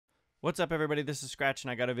What's up, everybody? This is Scratch, and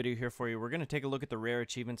I got a video here for you. We're going to take a look at the rare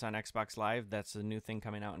achievements on Xbox Live. That's a new thing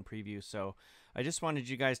coming out in preview. So I just wanted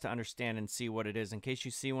you guys to understand and see what it is. In case you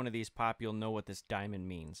see one of these pop, you'll know what this diamond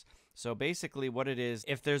means. So basically what it is,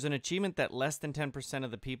 if there's an achievement that less than 10% of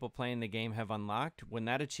the people playing the game have unlocked, when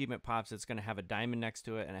that achievement pops, it's going to have a diamond next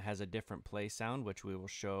to it, and it has a different play sound, which we will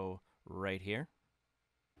show right here.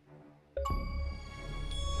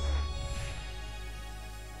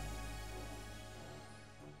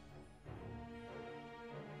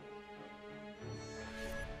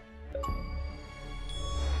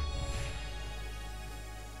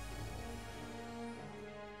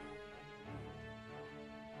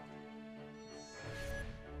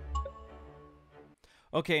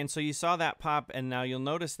 Okay, and so you saw that pop, and now you'll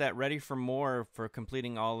notice that Ready for More for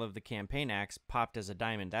completing all of the campaign acts popped as a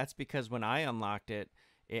diamond. That's because when I unlocked it,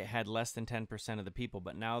 it had less than 10% of the people,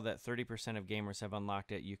 but now that 30% of gamers have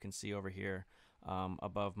unlocked it, you can see over here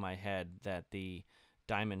above my head that the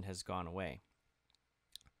diamond has gone away.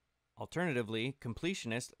 Alternatively,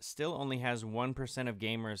 Completionist still only has 1% of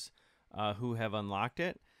gamers who have unlocked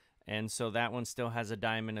it, and so that one still has a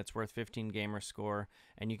diamond. It's worth 15 gamer score,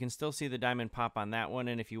 and you can still see the diamond pop on that one.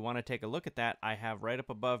 And if you want to take a look at that, I have right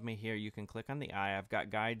up above me here, you can click on the eye. I've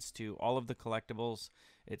got guides to all of the collectibles.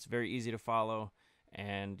 It's very easy to follow,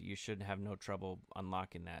 and you should have no trouble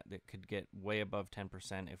unlocking that. It could get way above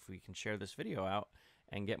 10% if we can share this video out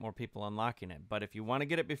and get more people unlocking it. But if you want to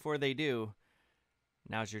get it before they do,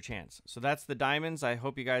 now's your chance. So that's the diamonds. I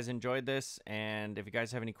hope you guys enjoyed this, and if you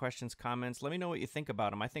guys have any questions, comments, let me know what you think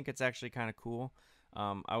about them. I think it's actually kind of cool.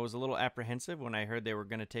 I was a little apprehensive when I heard they were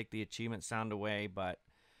going to take the achievement sound away, but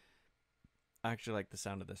I actually like the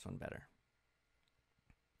sound of this one better.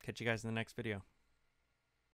 Catch you guys in the next video.